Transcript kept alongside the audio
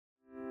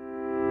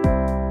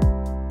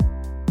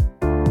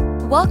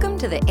Welcome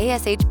to the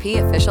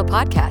ASHP Official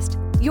Podcast,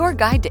 your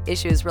guide to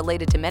issues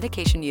related to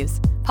medication use,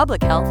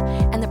 public health,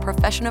 and the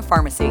profession of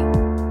pharmacy.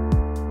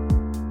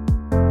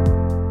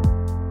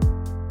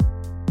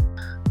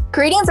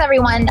 Greetings,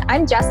 everyone.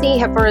 I'm Jessie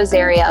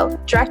Hippo-Rosario,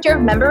 Director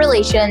of Member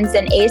Relations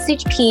and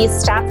ASHP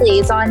Staff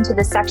Liaison to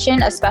the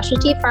Section of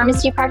Specialty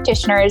Pharmacy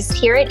Practitioners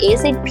here at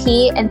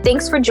ASHP, and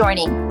thanks for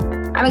joining.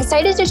 I'm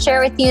excited to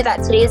share with you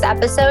that today's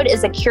episode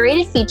is a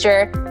curated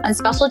feature on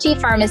specialty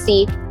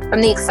pharmacy from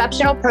the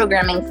exceptional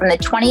programming from the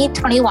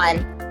 2021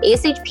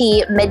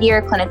 ASHP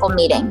Mid-Year Clinical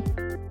Meeting.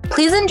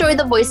 Please enjoy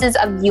the voices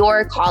of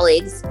your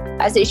colleagues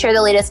as they share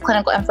the latest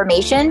clinical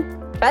information,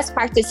 best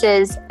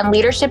practices, and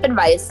leadership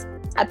advice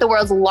at the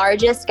world's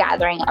largest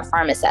gathering of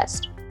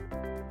pharmacists.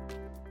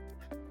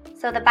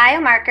 So the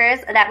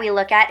biomarkers that we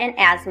look at in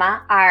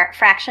asthma are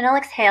fractional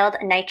exhaled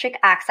nitric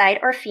oxide,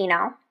 or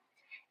FeNO,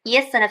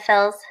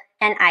 eosinophils,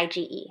 and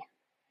IgE.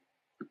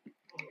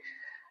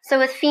 So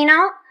with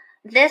FeNO,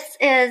 this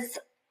is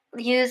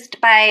used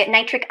by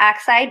nitric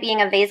oxide being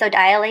a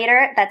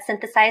vasodilator that's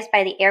synthesized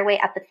by the airway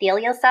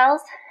epithelial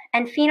cells,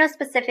 and FeNO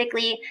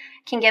specifically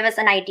can give us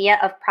an idea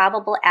of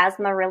probable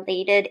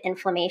asthma-related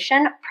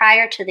inflammation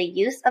prior to the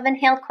use of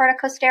inhaled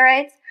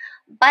corticosteroids.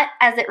 But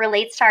as it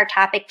relates to our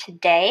topic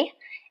today,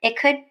 it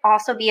could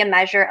also be a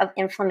measure of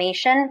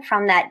inflammation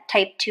from that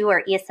type 2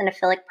 or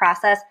eosinophilic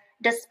process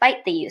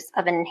despite the use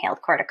of an inhaled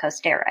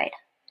corticosteroid.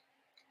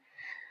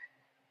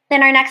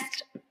 Then our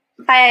next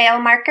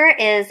biomarker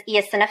is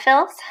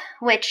eosinophils,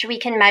 which we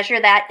can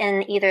measure that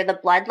in either the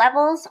blood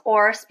levels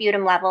or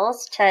sputum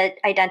levels to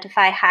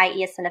identify high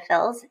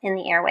eosinophils in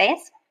the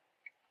airways.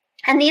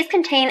 And these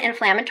contain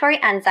inflammatory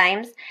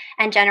enzymes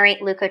and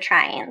generate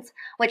leukotrienes,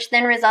 which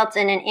then results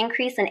in an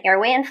increase in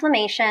airway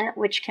inflammation,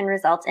 which can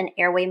result in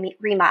airway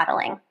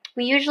remodeling.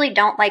 We usually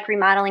don't like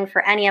remodeling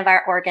for any of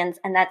our organs,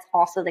 and that's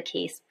also the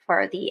case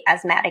for the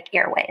asthmatic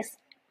airways.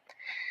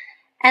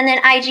 And then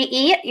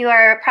IgE, you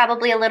are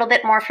probably a little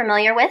bit more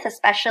familiar with,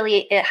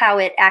 especially how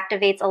it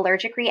activates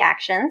allergic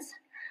reactions.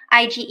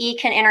 IgE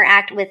can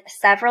interact with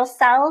several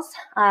cells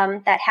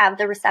that have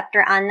the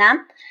receptor on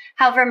them.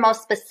 However,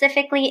 most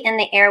specifically in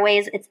the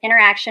airways, its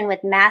interaction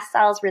with mast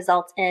cells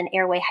results in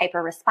airway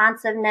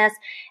hyperresponsiveness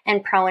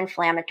and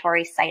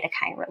pro-inflammatory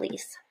cytokine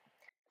release.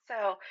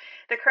 So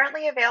the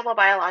currently available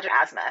biologic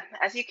asthma,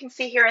 as you can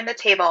see here in the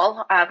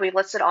table, we've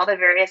listed all the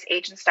various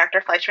agents Dr.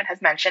 Fleischman has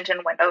mentioned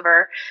and went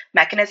over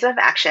mechanism of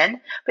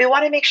action. We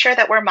want to make sure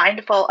that we're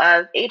mindful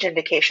of age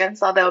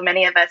indications, although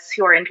many of us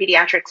who are in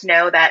pediatrics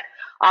know that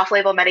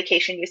off-label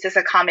medication use is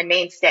a common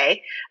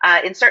mainstay.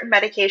 In certain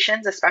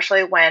medications,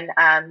 especially when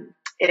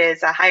it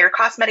is a higher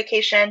cost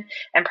medication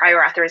and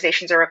prior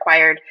authorizations are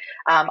required,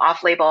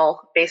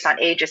 off-label based on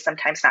age is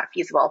sometimes not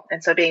feasible.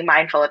 And so being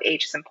mindful of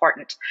age is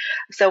important.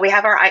 So we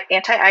have our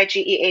anti-IgE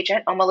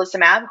agent,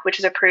 omalizumab, which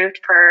is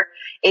approved for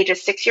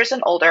ages 6 years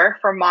and older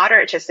for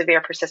moderate to severe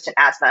persistent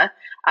asthma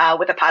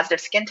with a positive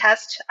skin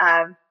test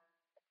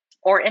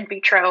or in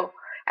vitro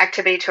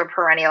activity to a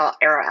perennial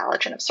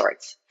aeroallergen of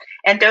sorts.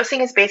 And dosing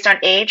is based on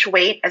age,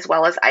 weight, as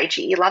well as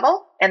IgE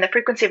level. And the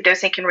frequency of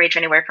dosing can range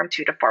anywhere from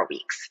 2 to 4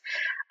 weeks.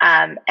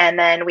 And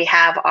then we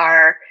have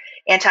our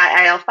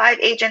anti-IL-5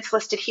 agents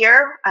listed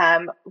here,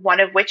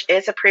 one of which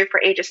is approved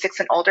for ages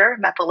 6 and older,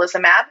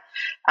 mepolizumab.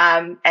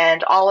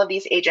 And all of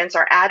these agents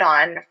are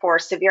add-on for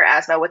severe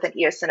asthma with an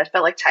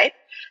eosinophilic type,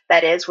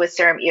 that is with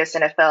serum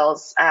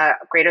eosinophils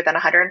greater than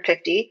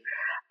 150.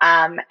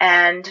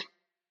 And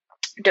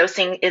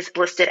dosing is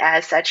listed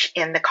as such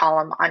in the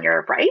column on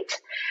your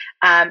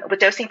right. With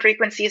dosing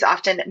frequencies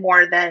often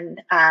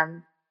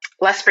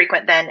less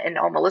frequent than in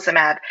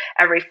omalizumab,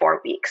 every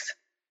 4 weeks.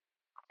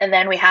 And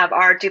then we have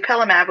our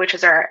dupilumab, which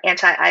is our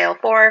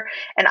anti-IL-4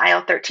 and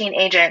IL-13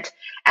 agent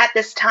at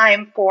this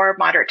time for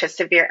moderate to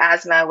severe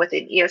asthma with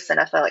an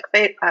eosinophilic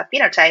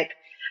phenotype,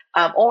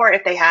 or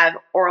if they have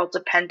oral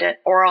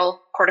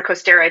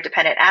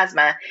corticosteroid-dependent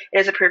asthma, it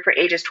is approved for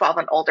ages 12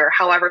 and older.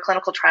 However,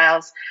 clinical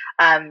trials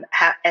and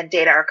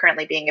data are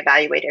currently being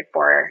evaluated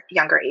for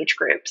younger age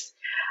groups.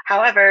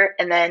 However,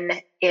 and then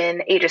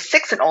in ages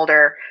 6 and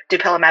older,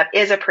 dupilumab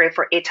is approved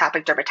for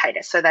atopic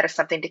dermatitis. So that is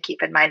something to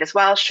keep in mind as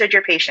well, should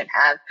your patient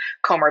have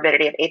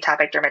comorbidity of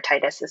atopic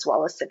dermatitis as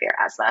well as severe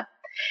asthma.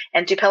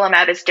 And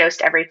dupilumab is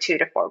dosed every 2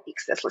 to 4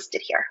 weeks as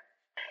listed here.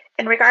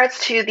 In regards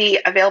to the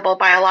available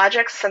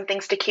biologics, some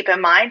things to keep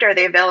in mind are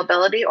the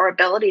availability or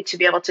ability to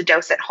be able to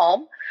dose at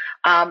home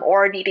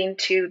or needing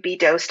to be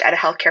dosed at a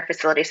healthcare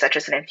facility such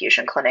as an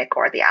infusion clinic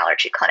or the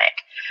allergy clinic.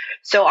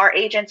 So our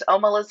agents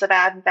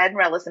omalizumab,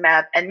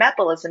 benralizumab, and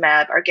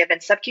mepolizumab are given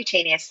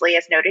subcutaneously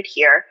as noted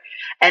here.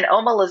 And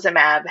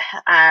omalizumab,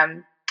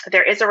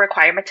 there is a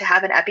requirement to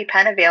have an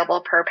EpiPen available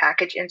per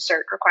package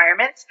insert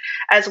requirements,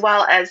 as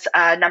well as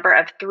a number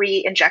of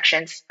 3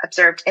 injections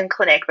observed in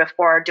clinic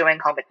before doing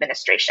home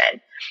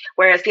administration.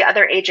 Whereas the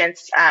other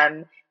agents,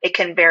 it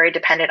can vary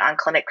dependent on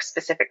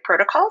clinic-specific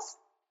protocols.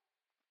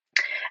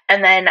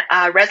 And then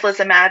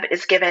reslizumab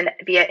is given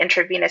via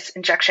intravenous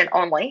injection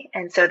only.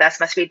 And so this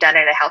must be done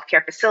in a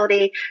healthcare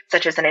facility,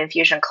 such as an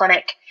infusion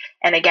clinic.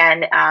 And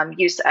again,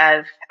 use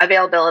of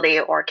availability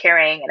or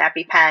carrying an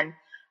EpiPen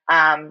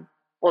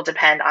will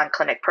depend on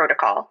clinic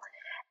protocol.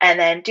 And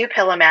then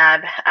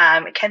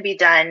dupilumab can be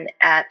done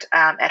at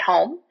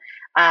home.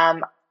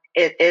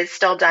 It is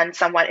still done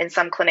somewhat in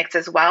some clinics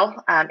as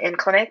well, in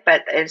clinic,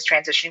 but is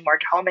transitioning more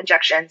to home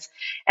injections.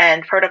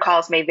 And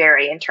protocols may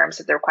vary in terms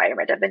of the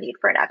requirement of the need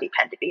for an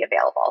EpiPen to be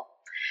available.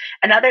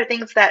 And other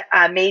things that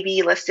may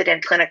be listed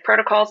in clinic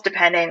protocols,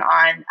 depending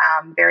on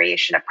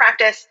variation of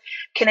practice,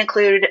 can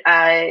include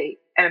an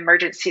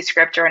emergency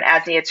script or an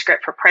as-needed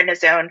script for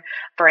prednisone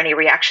for any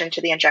reaction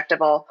to the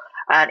injectable,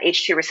 an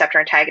H2 receptor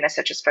antagonist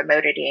such as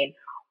famotidine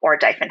or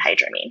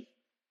diphenhydramine.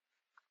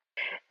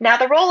 Now,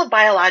 the role of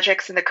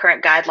biologics in the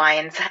current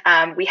guidelines,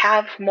 we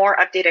have more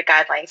updated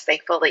guidelines,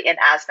 thankfully, in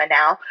asthma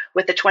now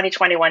with the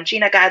 2021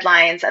 GINA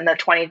guidelines and the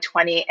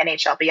 2020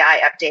 NHLBI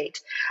update.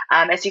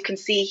 As you can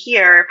see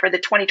here, for the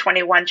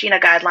 2021 GINA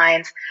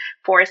guidelines,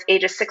 for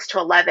ages 6 to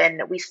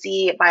 11, we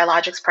see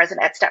biologics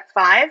present at step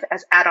 5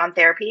 as add-on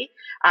therapy,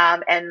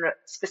 and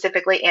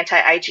specifically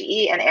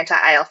anti-IgE and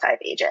anti-IL-5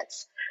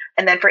 agents.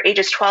 And then for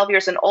ages 12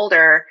 years and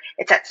older,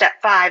 it's at step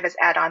 5 as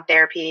add-on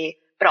therapy,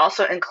 but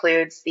also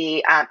includes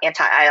the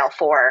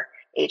anti-IL-4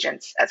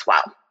 agents as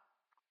well.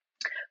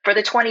 For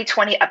the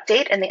 2020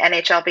 update in the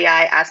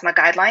NHLBI asthma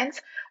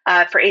guidelines,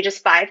 for ages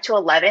 5 to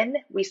 11,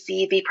 we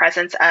see the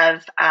presence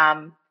of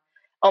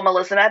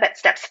omalizumab at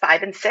steps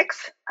 5 and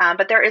 6,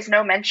 but there is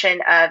no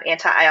mention of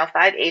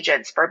anti-IL-5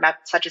 agents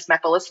such as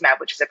mepolizumab,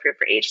 which is approved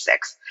for age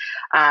 6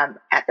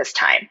 at this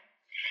time.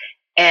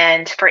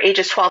 And for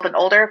ages 12 and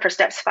older, for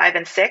steps 5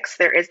 and 6,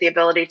 there is the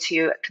ability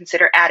to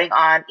consider adding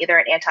on either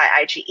an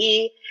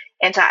anti-IgE,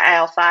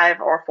 anti-IL-5,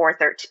 or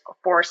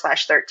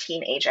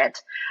 4/13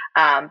 agent.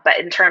 But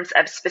in terms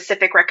of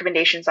specific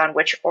recommendations on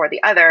which or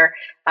the other,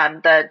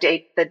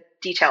 the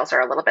details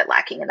are a little bit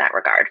lacking in that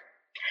regard.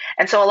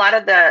 And so a lot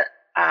of the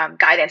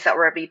guidance that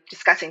we'll be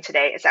discussing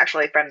today is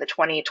actually from the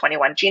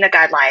 2021 GINA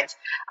guidelines,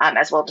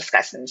 as we'll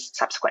discuss in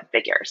subsequent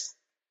figures.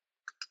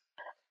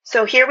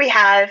 So here we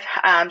have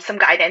some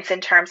guidance in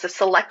terms of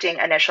selecting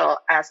initial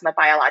asthma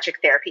biologic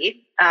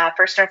therapy.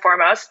 First and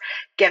foremost,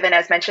 given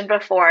as mentioned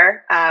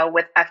before,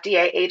 with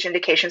FDA age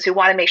indications, we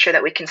want to make sure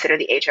that we consider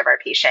the age of our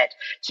patient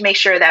to make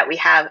sure that we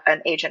have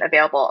an agent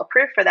available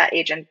approved for that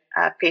agent,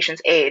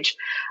 patient's age,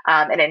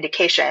 an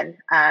indication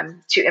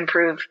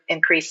to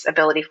increase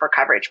ability for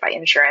coverage by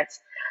insurance,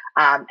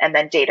 and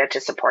then data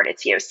to support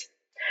its use.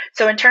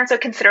 So in terms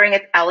of considering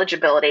its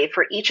eligibility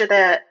for each of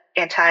the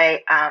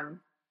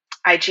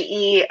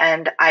IgE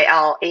and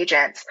IL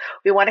agents,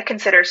 we want to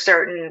consider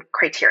certain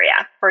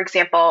criteria. For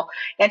example,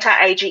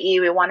 anti-IgE,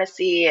 we want to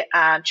see,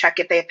 check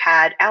if they've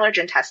had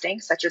allergen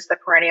testing, such as the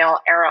perennial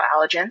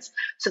aeroallergens.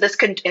 So this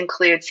could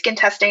include skin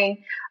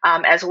testing,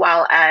 as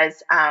well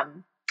as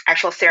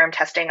actual serum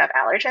testing of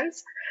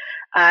allergens.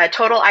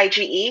 Total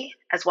IgE,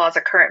 as well as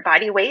a current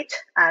body weight,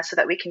 so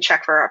that we can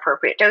check for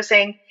appropriate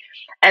dosing.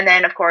 And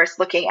then, of course,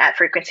 looking at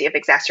frequency of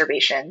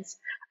exacerbations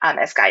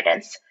as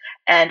guidance.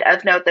 And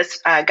of note, this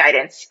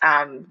guidance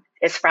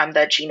is from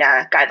the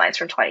GINA guidelines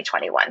from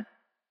 2021.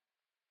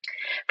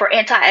 For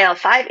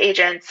anti-IL-5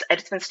 agents,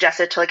 it's been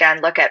suggested to,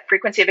 again, look at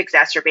frequency of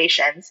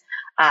exacerbations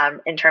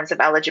in terms of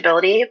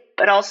eligibility,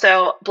 but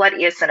also blood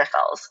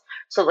eosinophils.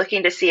 So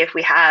looking to see if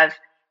we have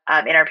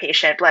in our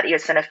patient blood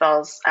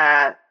eosinophils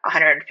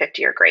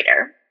 150 or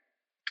greater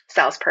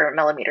cells per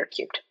millimeter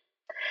cubed.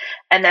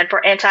 And then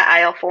for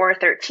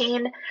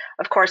anti-IL-4/13,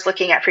 of course,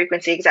 looking at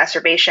frequency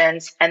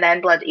exacerbations and then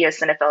blood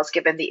eosinophils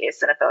given the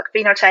eosinophilic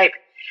phenotype.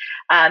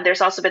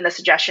 There's also been the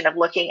suggestion of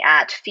looking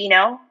at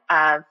FeNO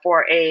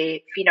for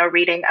a FeNO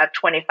reading of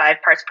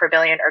 25 parts per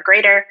billion or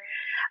greater,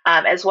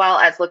 as well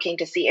as looking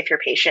to see if your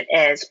patient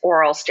is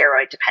oral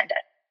steroid dependent.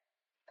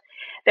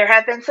 There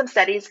have been some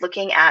studies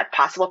looking at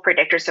possible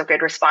predictors of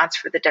good response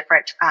for the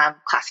different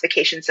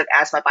classifications of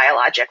asthma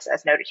biologics,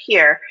 as noted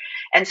here.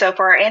 And so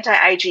for our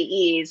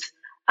anti-IgEs,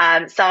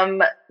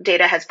 some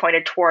data has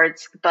pointed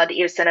towards blood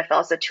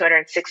eosinophils of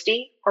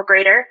 260 or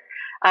greater.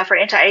 For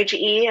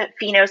anti-IgE,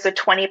 FeNOs of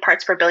 20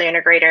 parts per billion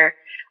or greater,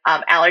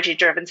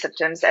 allergy-driven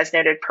symptoms as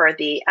noted per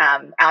the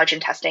allergen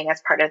testing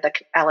as part of the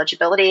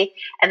eligibility,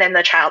 and then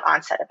the child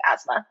onset of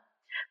asthma.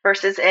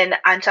 Versus in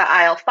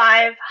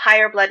anti-IL-5,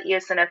 higher blood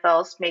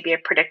eosinophils may be a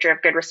predictor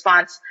of good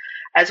response,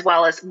 as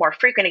well as more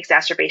frequent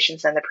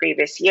exacerbations than the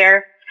previous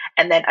year,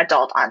 and then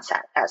adult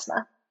onset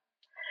asthma.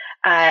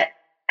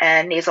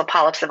 And nasal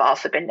polyps have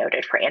also been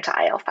noted for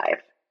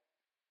anti-IL-5.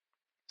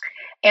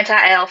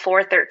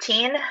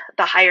 Anti-IL-4/13,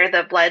 the higher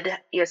the blood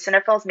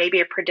eosinophils may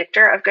be a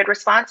predictor of good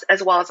response,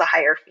 as well as a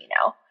higher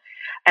FeNO.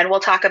 And we'll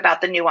talk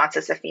about the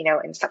nuances of FeNO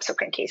in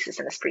subsequent cases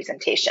in this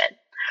presentation.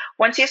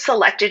 Once you've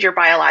selected your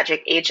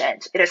biologic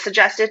agent, it is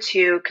suggested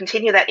to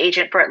continue that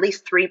agent for at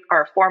least 3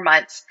 or 4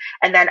 months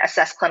and then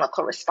assess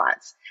clinical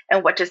response.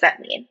 And what does that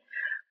mean?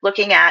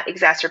 Looking at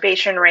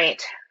exacerbation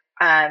rate,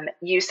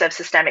 use of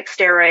systemic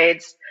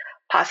steroids,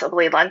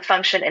 possibly lung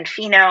function and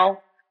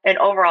FeNO, and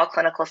overall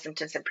clinical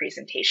symptoms and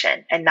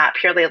presentation, and not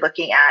purely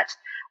looking at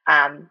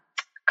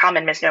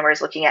common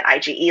misnomers, looking at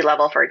IgE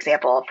level, for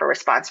example, for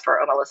response for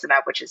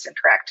omalizumab, which is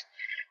incorrect.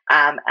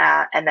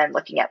 And then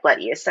looking at blood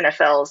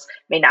eosinophils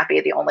may not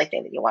be the only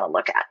thing that you want to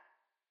look at.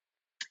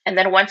 And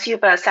then once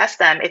you've assessed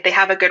them, if they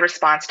have a good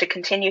response, to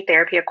continue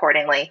therapy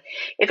accordingly.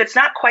 If it's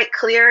not quite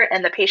clear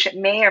and the patient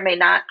may or may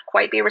not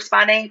quite be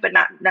responding, but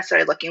not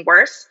necessarily looking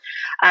worse,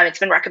 it's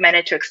been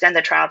recommended to extend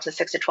the trial to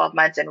 6 to 12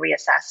 months and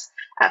reassess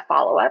at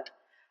follow-up.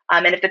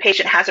 And if the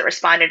patient hasn't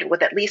responded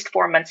with at least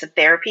 4 months of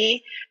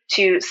therapy,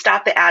 to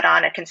stop the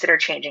add-on and consider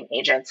changing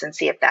agents and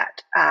see if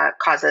that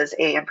causes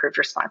an improved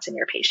response in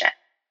your patient.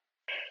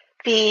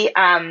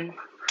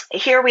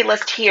 Here we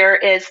list here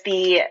is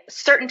the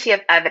certainty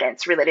of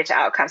evidence related to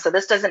outcomes. So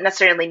this doesn't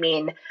necessarily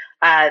mean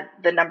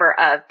the number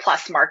of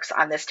plus marks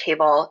on this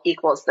table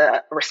equals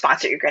the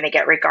response that you're going to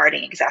get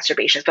regarding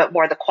exacerbations, but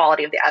more the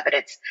quality of the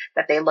evidence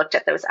that they looked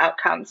at those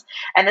outcomes.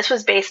 And this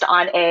was based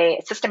on a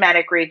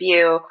systematic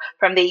review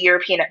from the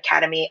European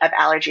Academy of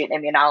Allergy and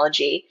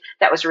Immunology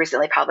that was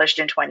recently published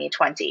in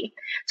 2020.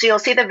 So you'll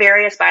see the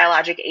various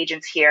biologic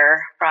agents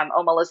here, from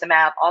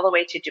omalizumab all the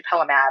way to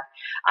dupilumab,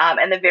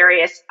 and the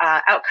various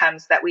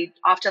outcomes that we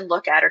often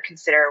look at or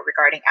consider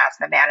regarding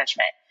asthma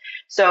management.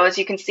 So as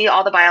you can see,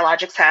 all the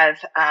biologics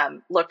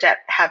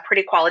have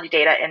pretty quality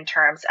data in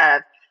terms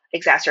of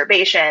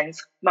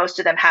exacerbations. Most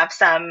of them have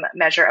some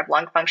measure of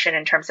lung function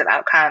in terms of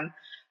outcome,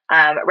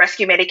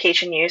 rescue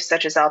medication use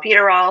such as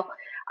albuterol.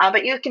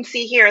 But you can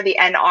see here the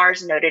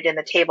NRs noted in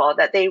the table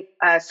that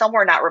some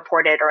were not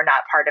reported or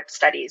not part of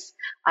studies,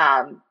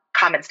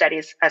 common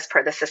studies as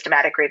per the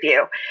systematic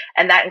review.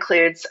 And that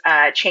includes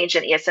change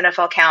in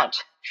eosinophil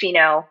count,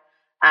 FeNO,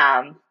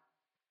 and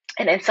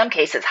in some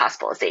cases,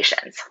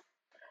 hospitalizations.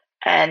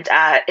 And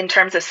in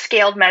terms of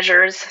scaled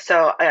measures,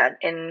 so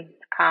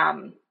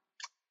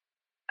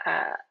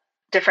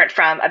different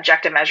from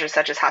objective measures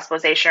such as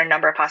hospitalization or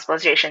number of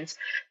hospitalizations,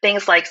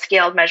 things like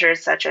scaled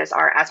measures such as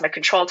our asthma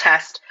control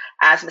test,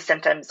 asthma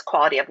symptoms,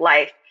 quality of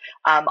life,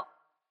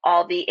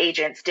 all the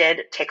agents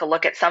did take a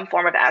look at some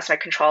form of asthma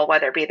control,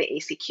 whether it be the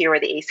ACQ or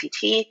the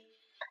ACT.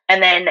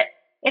 And then,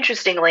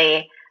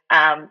 interestingly,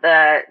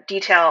 the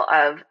detail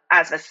of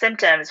asthma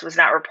symptoms was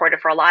not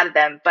reported for a lot of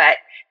them, but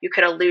you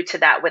could allude to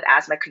that with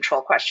asthma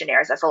control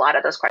questionnaires, as a lot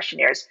of those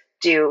questionnaires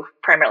do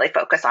primarily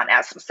focus on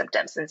asthma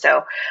symptoms. And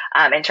so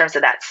in terms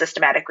of that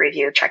systematic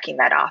review, checking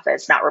that off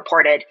as not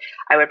reported,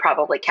 I would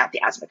probably count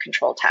the asthma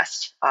control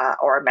test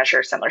or a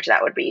measure similar to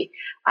that would be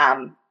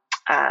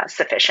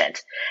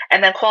sufficient.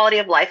 And then quality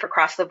of life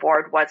across the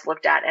board was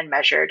looked at and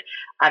measured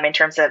in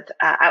terms of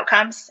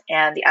outcomes,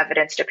 and the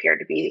evidence appeared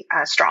to be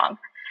strong,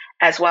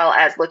 as well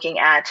as looking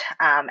at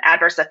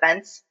adverse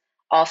events.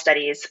 All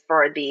studies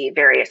for the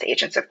various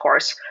agents, of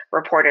course,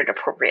 reported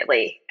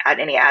appropriately at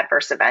any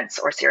adverse events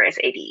or serious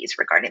ADEs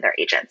regarding their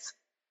agents.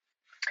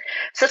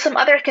 So some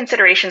other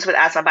considerations with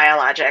asthma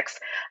biologics,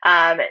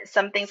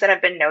 some things that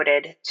have been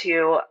noted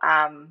to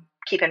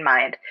keep in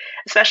mind,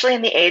 especially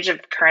in the age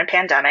of current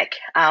pandemic,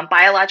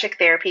 biologic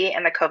therapy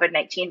and the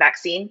COVID-19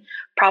 vaccine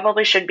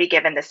probably should be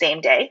given the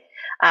same day,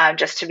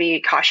 just to be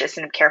cautious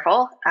and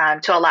careful,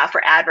 to allow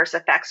for adverse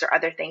effects or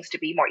other things to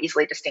be more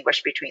easily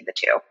distinguished between the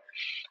two.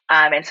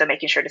 And so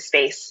making sure to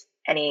space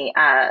any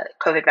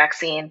COVID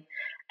vaccine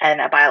and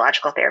a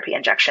biological therapy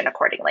injection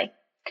accordingly.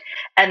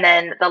 And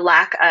then the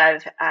lack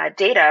of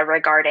data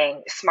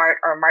regarding SMART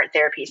or MART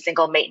therapy,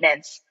 single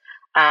maintenance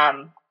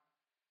and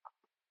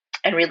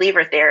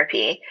reliever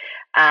therapy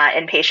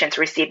in patients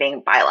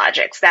receiving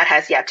biologics. That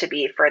has yet to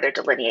be further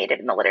delineated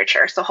in the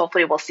literature. So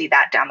hopefully we'll see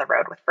that down the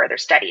road with further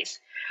studies.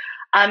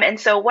 And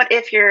so what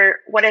if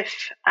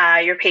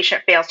your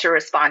patient fails to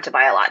respond to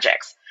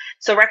biologics?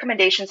 So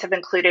recommendations have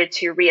included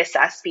to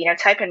reassess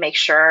phenotype and make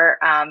sure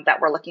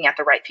that we're looking at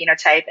the right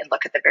phenotype and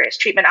look at the various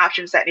treatment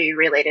options that may be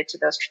related to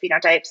those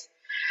phenotypes.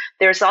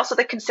 There's also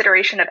the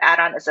consideration of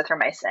add-on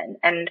azithromycin.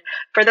 And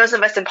for those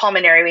of us in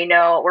pulmonary,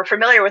 we're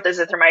familiar with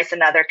azithromycin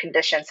and other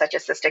conditions such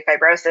as cystic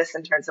fibrosis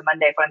in terms of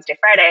Monday, Wednesday,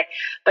 Friday.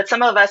 But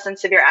some of us in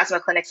severe asthma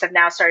clinics have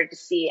now started to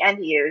see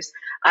and use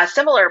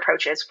similar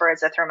approaches for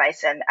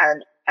azithromycin,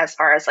 and as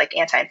far as like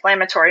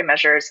anti-inflammatory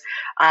measures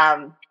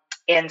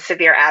in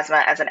severe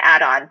asthma as an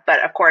add-on.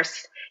 But of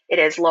course, it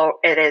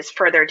is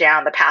further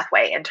down the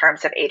pathway in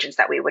terms of agents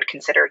that we would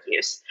consider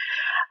use.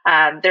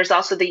 There's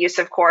also the use,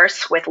 of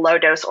course, with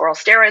low-dose oral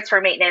steroids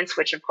for maintenance,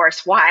 which, of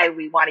course, why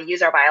we want to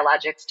use our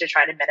biologics to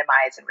try to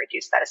minimize and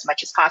reduce that as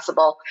much as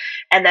possible.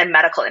 And then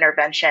medical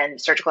intervention,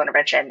 surgical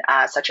intervention,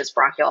 such as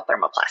bronchial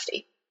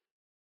thermoplasty.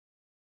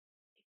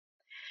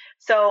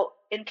 So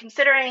in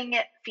considering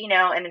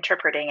FeNO and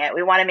interpreting it,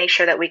 we want to make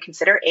sure that we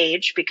consider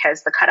age,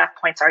 because the cutoff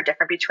points are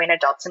different between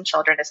adults and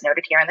children, as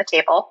noted here in the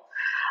table.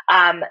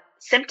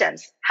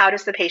 Symptoms, how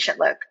does the patient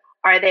look?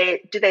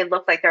 Do they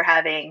look like they're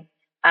having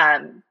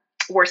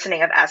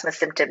worsening of asthma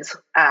symptoms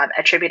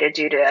attributed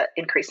due to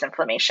increased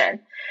inflammation?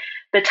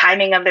 The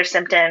timing of their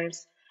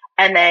symptoms,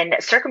 and then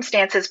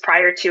circumstances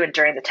prior to and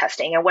during the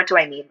testing. And what do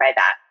I mean by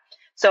that?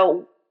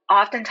 So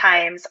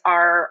oftentimes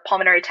our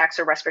pulmonary techs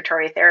or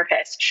respiratory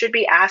therapists should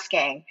be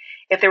asking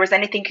if there was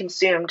anything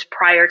consumed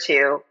prior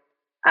to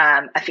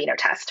a FeNO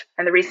test.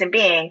 And the reason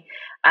being,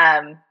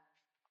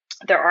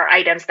 there are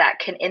items that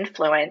can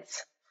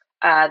influence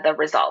the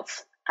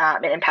results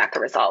and impact the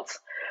results.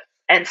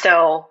 And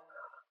so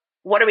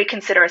what do we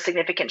consider a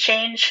significant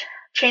change?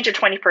 change of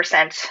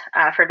 20%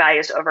 for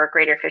values over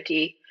greater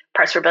 50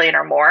 parts per billion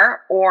or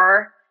more,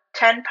 or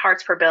 10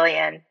 parts per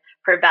billion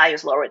for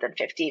values lower than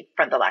 50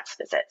 from the last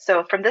visit.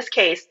 So from this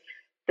case,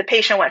 the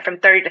patient went from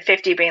 30 to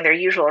 50 being their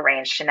usual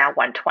range to now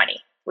 120,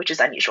 which is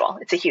unusual.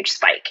 It's a huge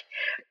spike.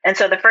 And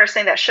so the first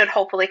thing that should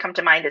hopefully come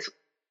to mind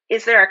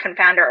is there a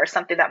confounder or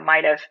something that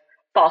might have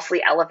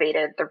falsely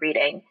elevated the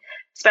reading,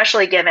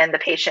 especially given the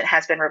patient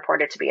has been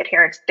reported to be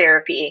adherent to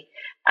therapy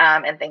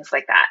and things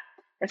like that.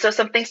 And so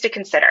some things to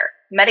consider.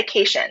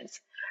 Medications.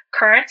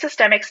 Current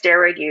systemic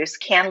steroid use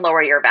can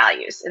lower your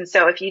values. And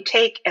so if you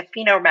take a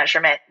pheno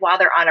measurement while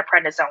they're on a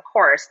prednisone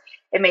course,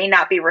 it may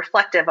not be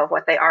reflective of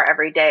what they are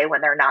every day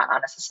when they're not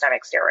on a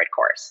systemic steroid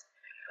course.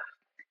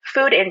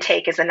 Food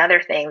intake is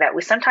another thing that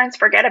we sometimes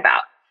forget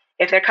about.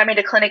 If they're coming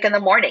to clinic in the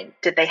morning,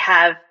 did they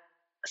have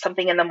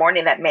something in the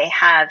morning that may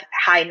have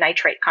high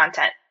nitrate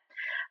content?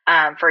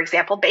 For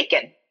example,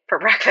 bacon for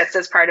breakfast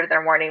as part of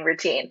their morning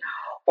routine.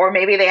 Or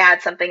maybe they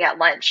had something at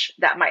lunch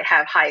that might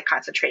have high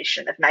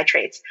concentration of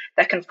nitrates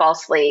that can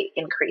falsely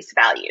increase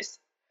values.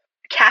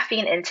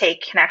 Caffeine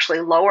intake can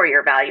actually lower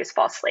your values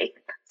falsely.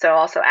 So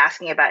also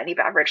asking about any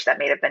beverage that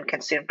may have been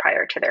consumed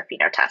prior to their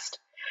pheno test.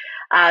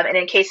 And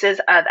in cases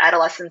of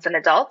adolescents and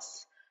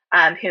adults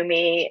who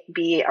may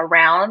be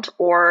around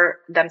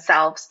or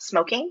themselves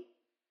smoking,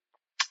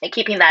 and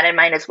keeping that in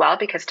mind as well,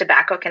 because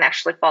tobacco can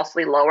actually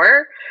falsely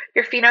lower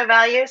your pheno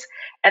values,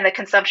 and the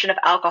consumption of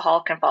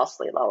alcohol can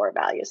falsely lower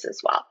values as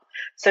well.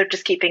 So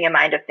just keeping in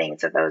mind of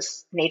things of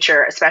those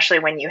nature, especially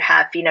when you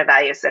have pheno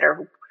values that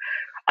are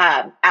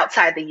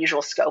outside the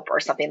usual scope or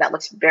something that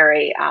looks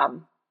very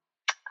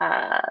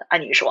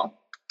unusual.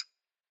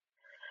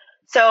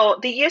 So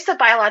the use of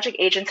biologic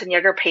agents in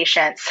younger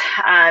patients,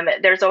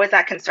 there's always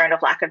that concern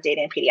of lack of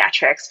data in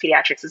pediatrics.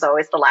 Pediatrics is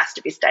always the last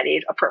to be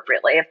studied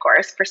appropriately, of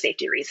course, for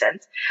safety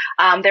reasons.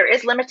 There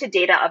is limited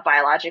data of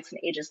biologics in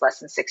ages less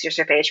than 6 years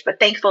of age, but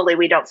thankfully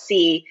we don't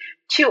see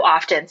too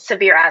often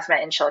severe asthma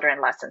in children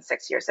less than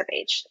 6 years of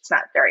age. It's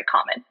not very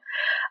common.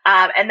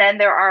 And then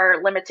there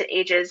are limited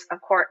agents,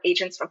 of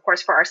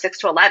course, for our 6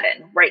 to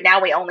 11. Right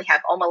now we only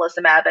have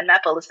omalizumab and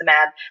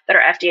mepolizumab that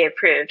are FDA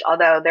approved,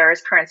 although there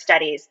is current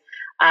studies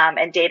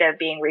and data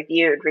being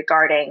reviewed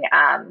regarding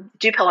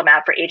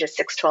dupilumab for ages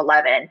 6 to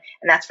 11, and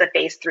that's the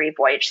phase 3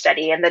 Voyage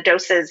study. And the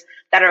doses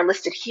that are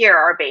listed here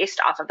are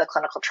based off of the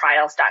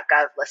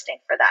clinicaltrials.gov listing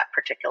for that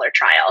particular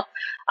trial.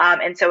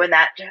 And so in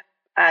that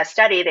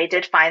study, they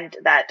did find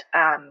that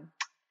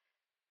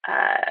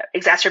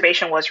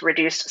exacerbation was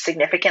reduced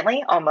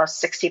significantly,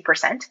 almost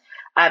 60%,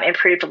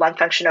 improved lung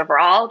function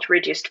overall,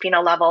 reduced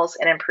pheno levels,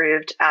 and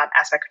improved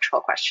asthma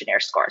control questionnaire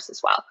scores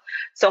as well.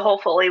 So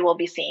hopefully we'll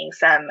be seeing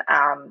some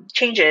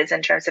changes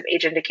in terms of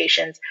age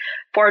indications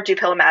for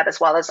dupilumab as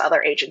well as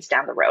other agents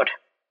down the road.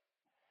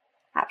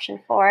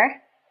 Option 4.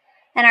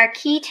 And our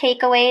key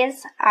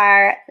takeaways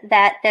are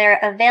that their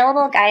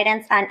available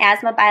guidance on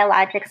asthma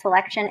biologic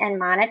selection and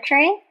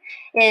monitoring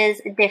is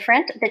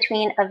different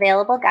between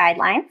available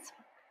guidelines.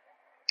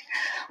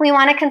 We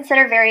want to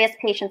consider various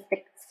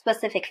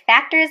patient-specific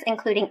factors,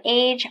 including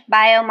age,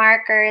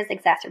 biomarkers,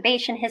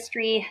 exacerbation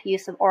history,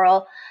 use of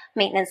oral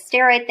maintenance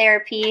steroid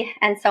therapy,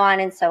 and so on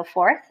and so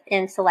forth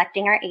in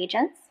selecting our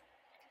agents.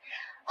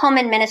 Home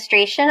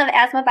administration of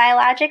asthma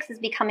biologics is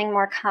becoming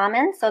more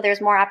common, so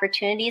there's more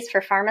opportunities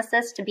for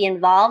pharmacists to be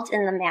involved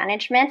in the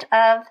management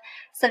of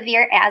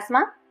severe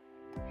asthma.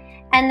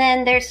 And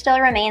then there still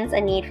remains a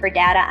need for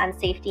data on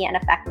safety and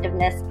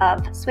effectiveness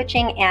of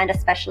switching and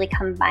especially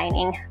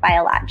combining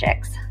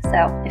biologics.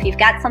 So if you've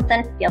got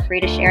something, feel free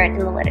to share it in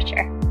the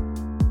literature.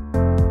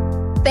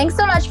 Thanks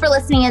so much for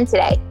listening in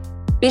today.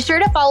 Be sure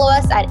to follow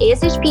us at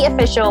ASHP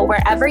Official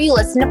wherever you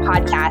listen to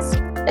podcasts,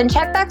 and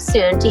check back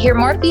soon to hear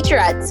more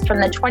featurettes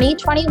from the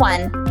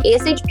 2021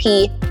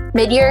 ASHP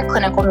Mid-Year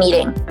Clinical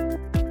Meeting.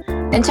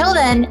 Until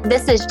then,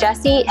 this is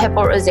Jessie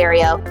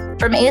Hipple-Rosario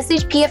from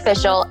ASHP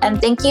Official, and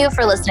thank you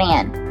for listening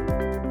in.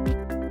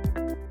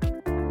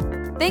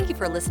 Thank you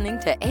for listening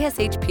to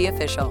ASHP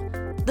Official,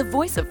 the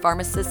voice of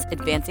pharmacists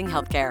advancing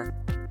healthcare.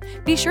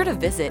 Be sure to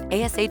visit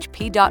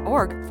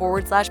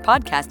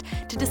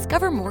ashp.org/podcast to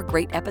discover more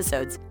great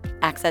episodes,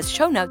 access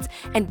show notes,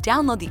 and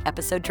download the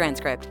episode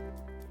transcript.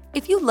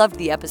 If you loved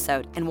the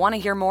episode and want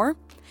to hear more,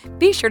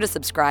 be sure to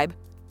subscribe,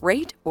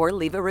 rate, or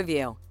leave a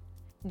review.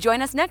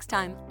 Join us next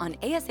time on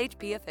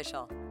ASHP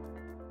Official.